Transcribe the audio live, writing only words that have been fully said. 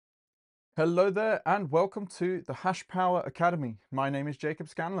Hello there and welcome to the Hashpower Academy. My name is Jacob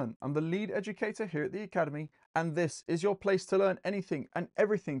Scanlon. I'm the lead educator here at the Academy, and this is your place to learn anything and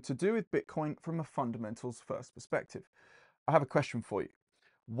everything to do with Bitcoin from a fundamentals first perspective. I have a question for you.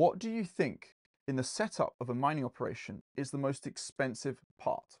 What do you think in the setup of a mining operation is the most expensive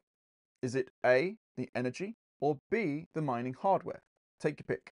part? Is it A, the energy, or B, the mining hardware? Take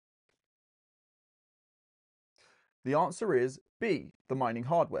your pick. The answer is B, the mining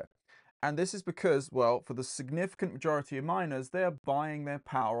hardware. And this is because, well, for the significant majority of miners, they are buying their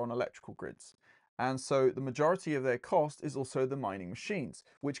power on electrical grids. And so the majority of their cost is also the mining machines,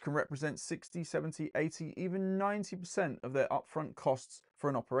 which can represent 60, 70, 80, even 90% of their upfront costs for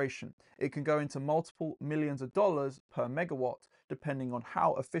an operation. It can go into multiple millions of dollars per megawatt, depending on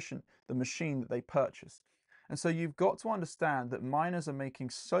how efficient the machine that they purchase. And so you've got to understand that miners are making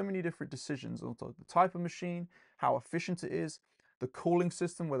so many different decisions on the type of machine, how efficient it is, the cooling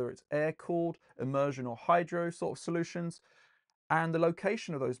system, whether it's air cooled, immersion or hydro sort of solutions, and the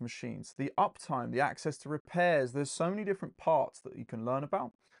location of those machines, the uptime, the access to repairs. There's so many different parts that you can learn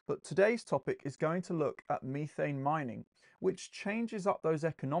about. But today's topic is going to look at methane mining, which changes up those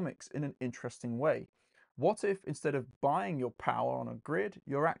economics in an interesting way. What if instead of buying your power on a grid,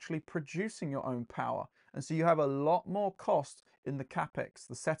 you're actually producing your own power? And so you have a lot more cost in the CAPEX,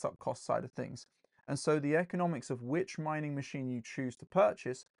 the setup cost side of things. And so the economics of which mining machine you choose to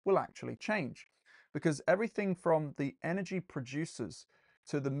purchase will actually change. Because everything from the energy producers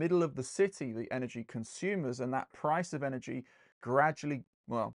to the middle of the city, the energy consumers, and that price of energy gradually,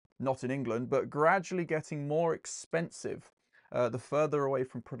 well, not in England, but gradually getting more expensive the further away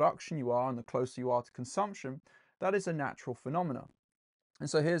from production you are and the closer you are to consumption, that is a natural phenomenon. And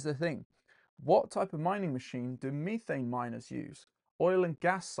so here's the thing. What type of mining machine do methane miners use? Oil and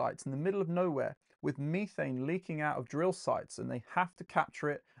gas sites in the middle of nowhere with methane leaking out of drill sites, and they have to capture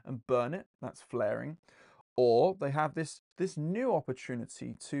it and burn it, that's flaring. Or they have this new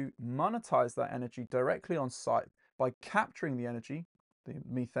opportunity to monetize that energy directly on site by capturing the energy, the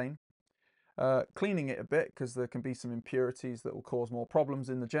methane, cleaning it a bit because there can be some impurities that will cause more problems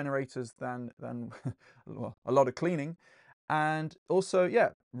in the generators than well, a lot of cleaning. And also, yeah,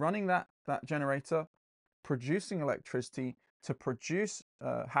 running that generator, producing electricity to produce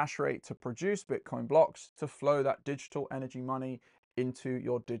hash rate, to produce Bitcoin blocks, to flow that digital energy money into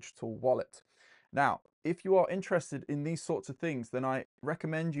your digital wallet. Now, if you are interested in these sorts of things, then I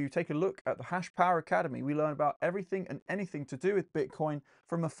recommend you take a look at the Hashpower Academy. We learn about everything and anything to do with Bitcoin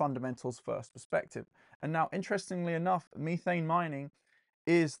from a fundamentals first perspective. And now, interestingly enough, methane mining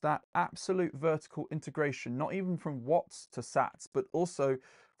is that absolute vertical integration, not even from watts to sats, but also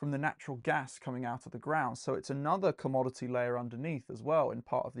from the natural gas coming out of the ground. So it's another commodity layer underneath as well in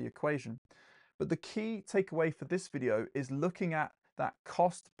part of the equation. But the key takeaway for this video is looking at that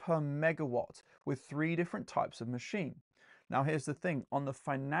cost per megawatt with three different types of machine. Now here's the thing, on the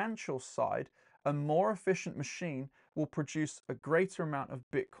financial side, a more efficient machine will produce a greater amount of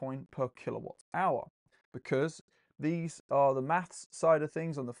Bitcoin per kilowatt hour because these are the maths side of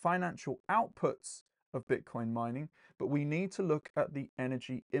things on the financial outputs of Bitcoin mining, but we need to look at the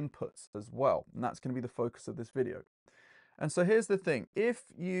energy inputs as well. And that's going to be the focus of this video. And so here's the thing, if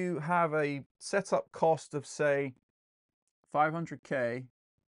you have a setup cost of say 500K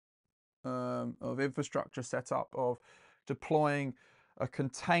of infrastructure setup, of deploying a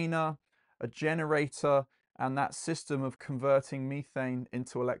container, a generator, and that system of converting methane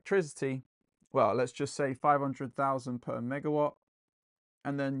into electricity, well, let's just say 500,000 per megawatt,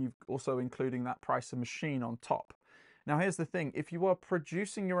 and then you've also including that price of machine on top. Now here's the thing, if you are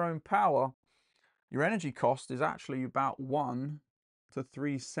producing your own power, your energy cost is actually about 1 to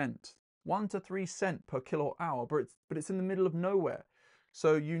 3 cent. 1 to 3 cent per kilowatt hour, but it's in the middle of nowhere.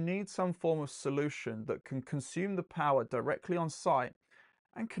 So you need some form of solution that can consume the power directly on site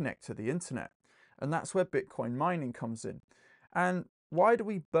and connect to the internet. And that's where Bitcoin mining comes in. And why do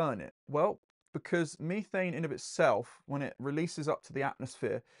we burn it? Well, because methane in of itself, when it releases up to the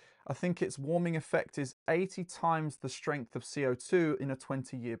atmosphere, I think its warming effect is 80 times the strength of CO2 in a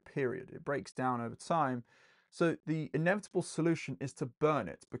 20-year period. It breaks down over time. So the inevitable solution is to burn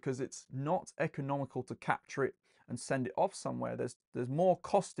it because it's not economical to capture it and send it off somewhere. There's more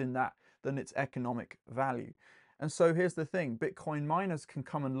cost in that than its economic value. And so here's the thing, Bitcoin miners can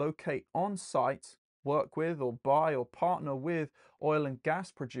come and locate on site, work with or buy or partner with oil and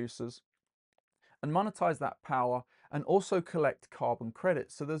gas producers and monetize that power and also collect carbon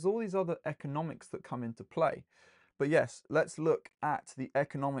credits. So there's all these other economics that come into play. But yes, let's look at the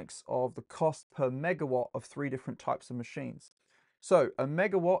economics of the cost per megawatt of three different types of machines. So a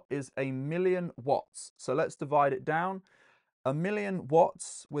megawatt is 1,000,000 watts. So let's divide it down. 1,000,000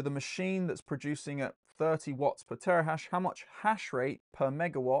 watts with a machine that's producing at 30 watts per terahash, how much hash rate per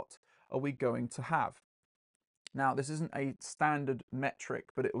megawatt are we going to have? Now, this isn't a standard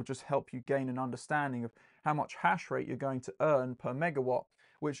metric, but it will just help you gain an understanding of how much hash rate you're going to earn per megawatt,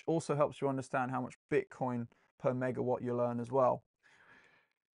 which also helps you understand how much Bitcoin per megawatt you'll earn as well.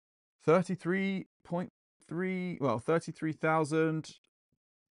 33.3, well,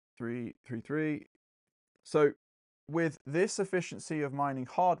 33,333. So with this efficiency of mining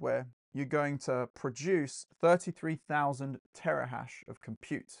hardware, you're going to produce 33,000 terahash of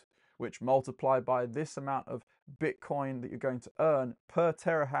compute, which multiplied by this amount of Bitcoin that you're going to earn per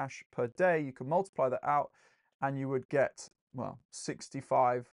terahash per day, you could multiply that out and you would get, well,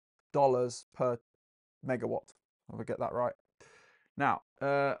 $65 per megawatt. If I get that right. Now,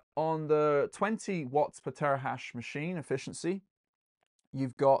 on the 20 watts per terahash machine efficiency,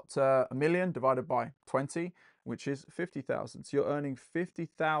 you've got 1,000,000 divided by 20, which is 50,000. So you're earning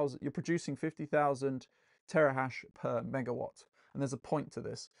 50,000, you're producing 50,000 terahash per megawatt. And there's a point to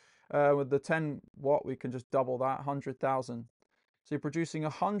this. With the 10 watt, we can just double that, 100,000. So you're producing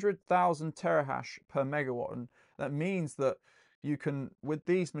 100,000 terahash per megawatt. And that means that you can, with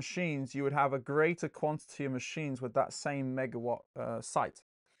these machines, you would have a greater quantity of machines with that same megawatt site.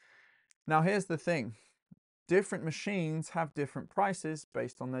 Now, here's the thing. Different machines have different prices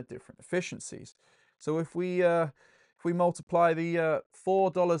based on their different efficiencies. So if we multiply the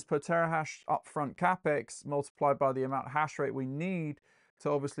 $4 per terahash upfront capex multiplied by the amount of hash rate we need to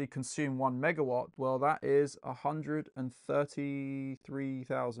obviously consume 1 megawatt, well, that is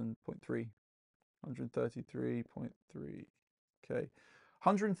 133,000.3. 133.3. Okay,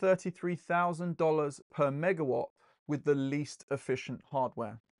 $133,000 per megawatt with the least efficient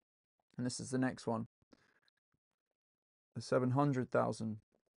hardware. And this is the next one. 700,000,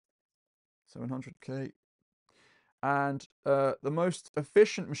 700K. And the most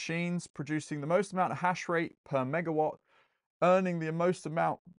efficient machines producing the most amount of hash rate per megawatt, earning the most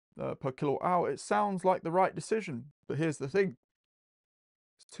amount per kilowatt hour. It sounds like the right decision, but here's the thing.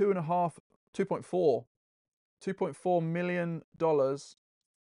 It's $2.4 million,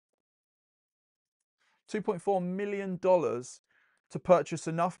 $2.4 million to purchase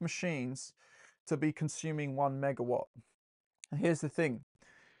enough machines to be consuming 1 megawatt. And here's the thing.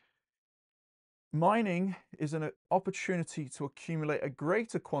 Mining is an opportunity to accumulate a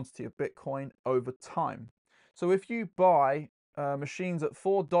greater quantity of Bitcoin over time. So if you buy machines at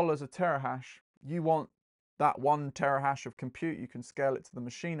 $4 a terahash, you want that 1 terahash of compute, you can scale it to the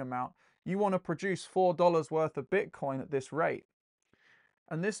machine amount. You want to produce $4 worth of Bitcoin at this rate.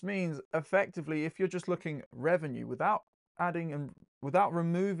 And this means effectively, if you're just looking at revenue without adding and without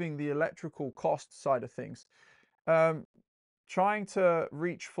removing the electrical cost side of things, trying to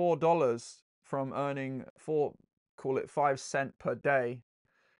reach $4 from earning call it 5 cents per day,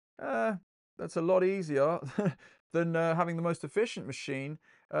 that's a lot easier than having the most efficient machine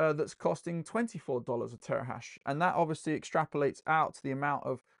that's costing $24 a terahash. And that obviously extrapolates out to the amount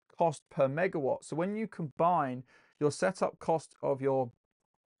of cost per megawatt. So when you combine your setup cost of your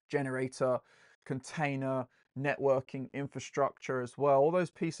generator, container, networking infrastructure as well, all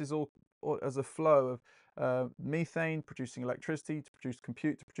those pieces all as a flow of methane, producing electricity, to produce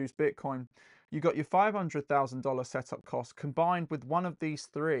compute, to produce Bitcoin, you got your $500,000 setup cost combined with one of these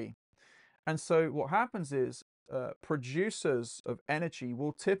three. And so what happens is producers of energy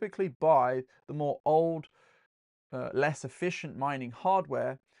will typically buy the more old, less efficient mining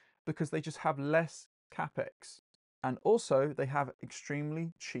hardware because they just have less capex. And also they have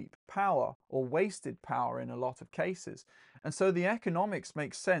extremely cheap power or wasted power in a lot of cases. And so the economics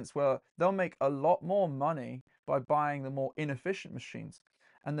make sense where they'll make a lot more money by buying the more inefficient machines.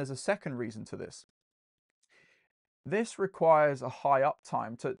 And there's a second reason to this. This requires a high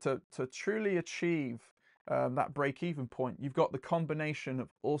uptime to truly achieve that break-even point. You've got the combination of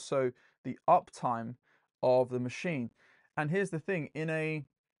also the uptime of the machine. And here's the thing, in a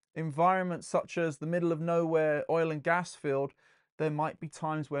environment such as the middle of nowhere oil and gas field, there might be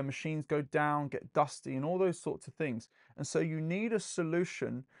times where machines go down, get dusty, and all those sorts of things. And so you need a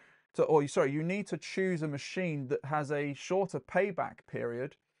solution to, or sorry, you need to choose a machine that has a shorter payback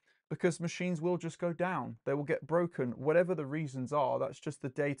period, because machines will just go down. They will get broken, whatever the reasons are. That's just the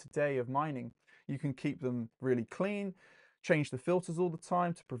day-to-day of mining. You can keep them really clean, change the filters all the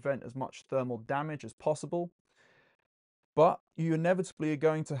time to prevent as much thermal damage as possible. But you inevitably are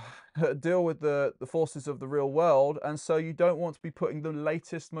going to deal with the forces of the real world, and so you don't want to be putting the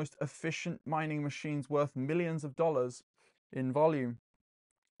latest, most efficient mining machines worth millions of dollars in volume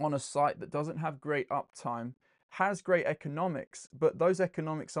on a site that doesn't have great uptime, has great economics, but those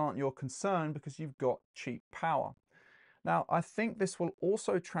economics aren't your concern because you've got cheap power. Now, I think this will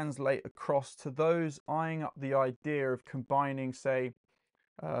also translate across to those eyeing up the idea of combining, say,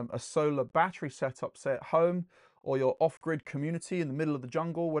 a solar battery setup, say at home, or your off-grid community in the middle of the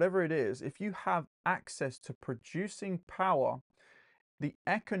jungle, whatever it is. If you have access to producing power, the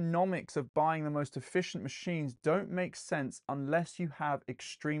economics of buying the most efficient machines don't make sense unless you have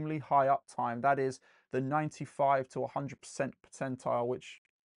extremely high uptime. That is the 95 to 100% percentile, which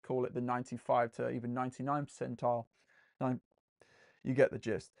call it the 95 to even 99 percentile. You get the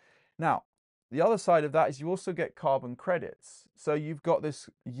gist. Now, the other side of that is you also get carbon credits. So you've got this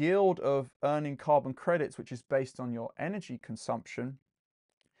yield of earning carbon credits, which is based on your energy consumption.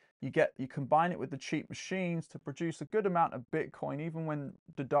 You combine it with the cheap machines to produce a good amount of Bitcoin, even when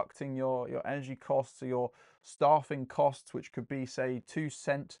deducting your energy costs or your staffing costs, which could be, say, 2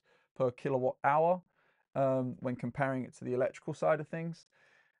 cents per kilowatt hour, when comparing it to the electrical side of things.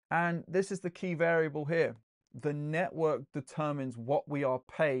 And this is the key variable here. The network determines what we are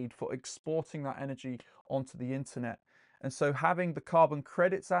paid for exporting that energy onto the internet. And so having the carbon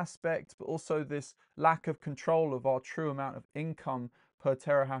credits aspect, but also this lack of control of our true amount of income per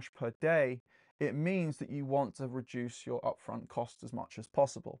terahash per day, it means that you want to reduce your upfront cost as much as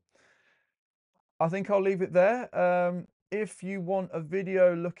possible. I think I'll leave it there. If you want a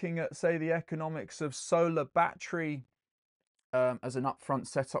video looking at, say, the economics of solar battery as an upfront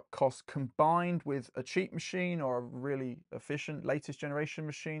setup cost combined with a cheap machine or a really efficient latest generation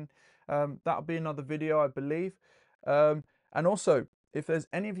machine, that'll be another video, I believe. And also, if there's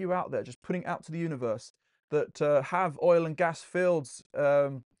any of you out there just putting out to the universe that have oil and gas fields,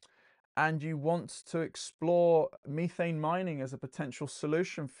 and you want to explore methane mining as a potential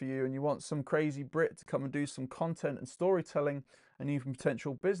solution for you, and you want some crazy Brit to come and do some content and storytelling and even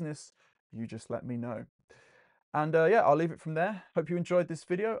potential business, you just let me know. And yeah, I'll leave it from there. Hope you enjoyed this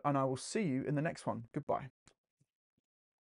video, and I will see you in the next one. Goodbye.